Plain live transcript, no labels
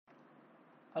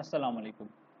अस्सलाम वालेकुम।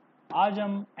 आज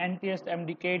हम NTS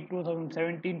MDK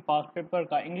 2017 पास पेपर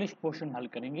का इंग्लिश क्वेश्चन हल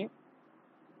करेंगे।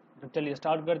 तो चलिए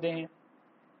स्टार्ट करते हैं।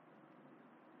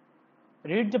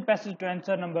 Read the passage to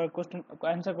answer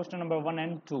question number 1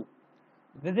 and 2.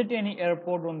 Visit any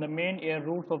airport on the main air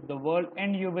routes of the world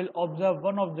and you will observe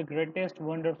one of the greatest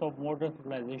wonders of modern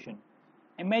civilization.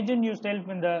 Imagine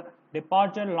yourself in the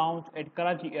departure lounge at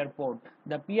Karachi airport.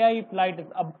 The PIE flight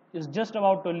is just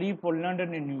about to leave for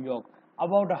London and New York.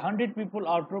 About 100 people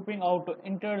are trooping out to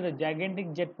enter the gigantic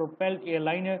jet-propelled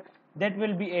airliner that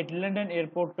will be at London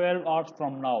airport 12 hours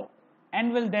from now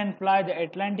and will then fly the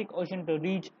Atlantic Ocean to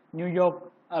reach New York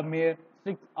a mere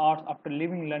 6 hours after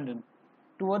leaving London.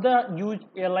 Two other huge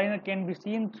airliners can be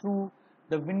seen through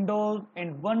the windows,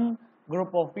 and one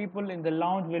group of people in the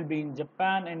lounge will be in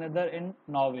Japan and another in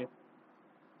Norway.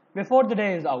 Before the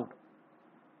day is out,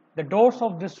 the doors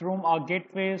of this room are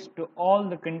gateways to all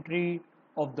the countries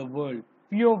of the world,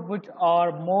 few of which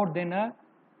are more than a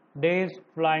day's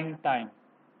flying time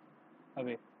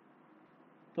away.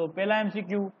 तो पहला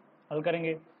MCQ हल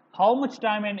करेंगे. How much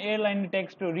time an airline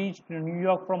takes to reach to New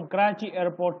York from Karachi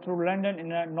airport through London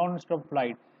in a non-stop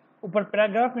flight? ऊपर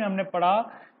paragraph में हमने पढ़ा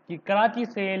कि कराची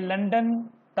से लंदन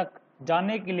तक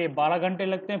जाने के लिए 12 घंटे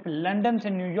लगते हैं, फिर लंदन से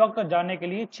न्यूयॉर्क तक जाने के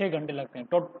लिए 6 घंटे लगते हैं.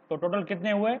 तो टोटल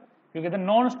कितने हुए? क्योंकि इधर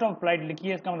नॉन स्टॉप फ्लाइट लिखी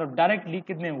है, इसका मतलब डायरेक्टली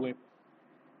कितने हुए?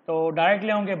 तो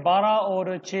डायरेक्टली होंगे 12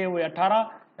 और 6 हुए 18.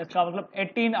 इसका मतलब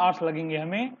 18 आवर्स लगेंगे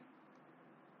हमें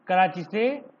कराची से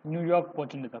न्यूयॉर्क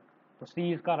पहुंचने तक. तो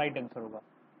सी इसका राइट आंसर होगा.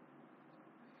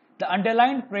 The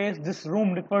underlined phrase this room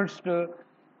refers to,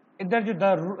 इधर जो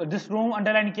this room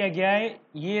अंडरलाइन किया गया है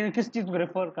ये किस चीज को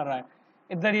रेफर कर रहा है?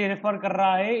 इधर ये रेफर कर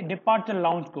रहा है डिपार्चर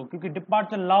लाउंज को, क्योंकि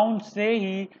डिपार्चर लाउंज से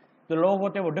ही जो लोग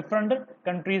होते हैं वो डिफरेंट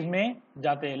कंट्रीज में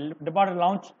जाते हैं, डिपार्चर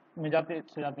लाउंज में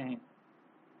जाते हैं.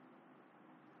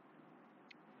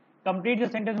 Complete the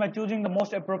sentence by choosing the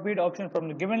most appropriate option from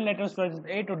the given letters choices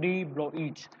A to D below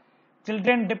each.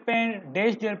 Children depend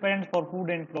their parents for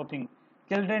food and clothing.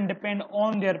 Children depend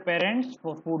on their parents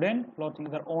for food and clothing.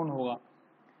 इधर own होगा.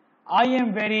 I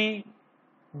am very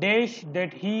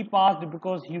that he passed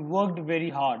because he worked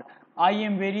very hard. I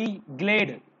am very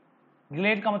glad.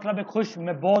 Glad का मतलब है खुश.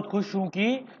 मैं बहुत खुश हूँ कि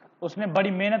उसने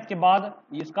बड़ी मेहनत के बाद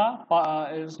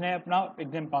उसने अपना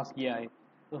एग्जाम पास किया है.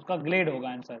 तो उसका ग्लेड होगा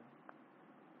answer.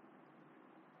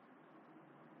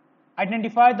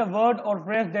 Identify the word or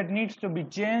phrase that needs to be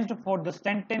changed for the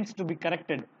sentence to be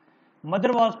corrected.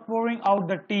 Mother was pouring out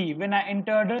the tea when I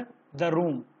entered the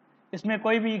room. इसमें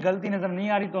कोई भी गलती नजर नहीं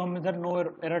आ रही तो हम इधर नो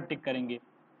एरर टिक करेंगे.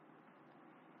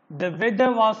 The weather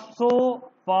was so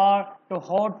far too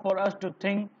hot for us to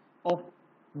think of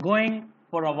going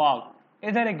for a walk.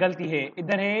 इधर एक गलती है,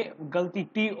 इधर है गलती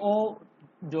TO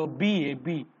जो B है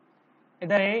B.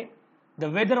 इधर है The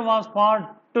weather was far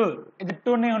too, इधर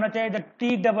टू नहीं होना चाहिए, इधर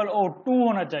TOO टू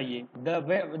होना चाहिए.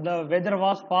 The weather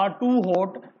was far too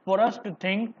hot for us to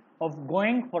think of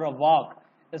going for a walk.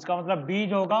 इसका मतलब B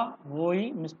जो होगा वो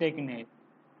ही mistaken है.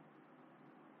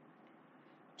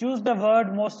 Choose the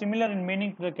word most similar in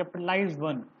meaning to the capitalized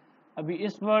one. अभी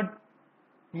इस वर्ड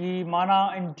की माना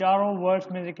इन चारों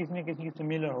वर्ड्स में से किसी न किसी की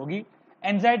सिमिलर होगी.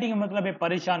 एंजाइटी का मतलब है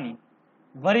परेशानी,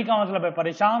 वरी का मतलब है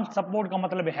परेशान, सपोर्ट का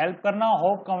मतलब है हेल्प करना,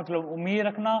 होप का मतलब उम्मीद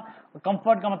रखना,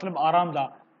 कंफर्ट का मतलब आरामदा.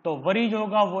 तो वरी जो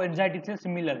होगा वो एंजाइटी से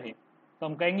सिमिलर है, तो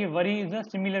हम कहेंगे worry is a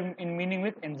similar in meaning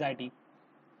with anxiety.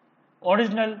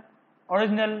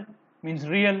 Original means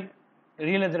real.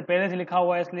 Real इधर पहले से लिखा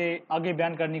हुआ है इसलिए आगे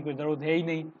बयान करने की कोई जरूरत है ही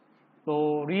नहीं.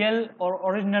 तो रियल और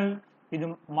ओरिजिनल की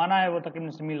जो माना है वो तकरीबन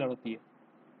सिमिलर होती है.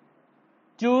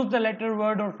 Choose the letter,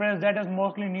 word or phrase that is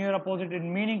mostly near opposite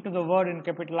in meaning to the word in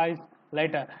capitalized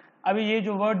letter. अभी ये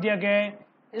जो वर्ड दिया गया है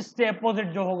इससे अपोजिट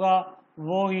जो होगा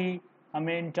वो ही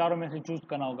हमें इन चारों में से चूज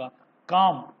करना होगा.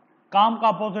 काम, काम का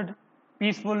अपोजिट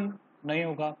पीसफुल नहीं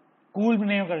होगा, कूल भी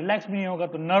नहीं होगा, रिलैक्स भी नहीं होगा,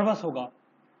 तो नर्वस होगा.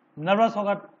 नर्वस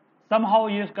होगा समहाउ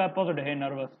ये इसका अपोजिट है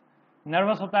नर्वस.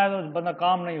 नर्वस होता है तो बंदा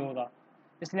काम नहीं होगा,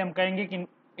 इसलिए हम कहेंगे कि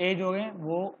ए जो है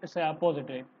वो इससे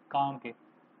अपोजिट है काम के.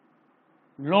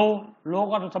 लो, लो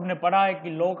का तो सबने पढ़ा है कि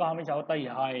लो का हमेशा होता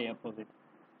है हाई अपोजिट.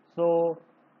 सो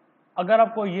अगर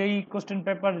आपको यही क्वेश्चन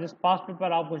पेपर जिस पास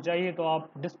पेपर आपको चाहिए तो आप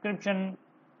डिस्क्रिप्शन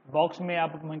बॉक्स में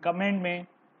आप कमेंट में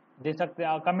दे सकते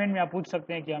हैं, कमेंट में आप पूछ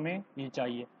सकते हैं कि हमें ये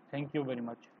चाहिए. Thank you very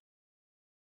much.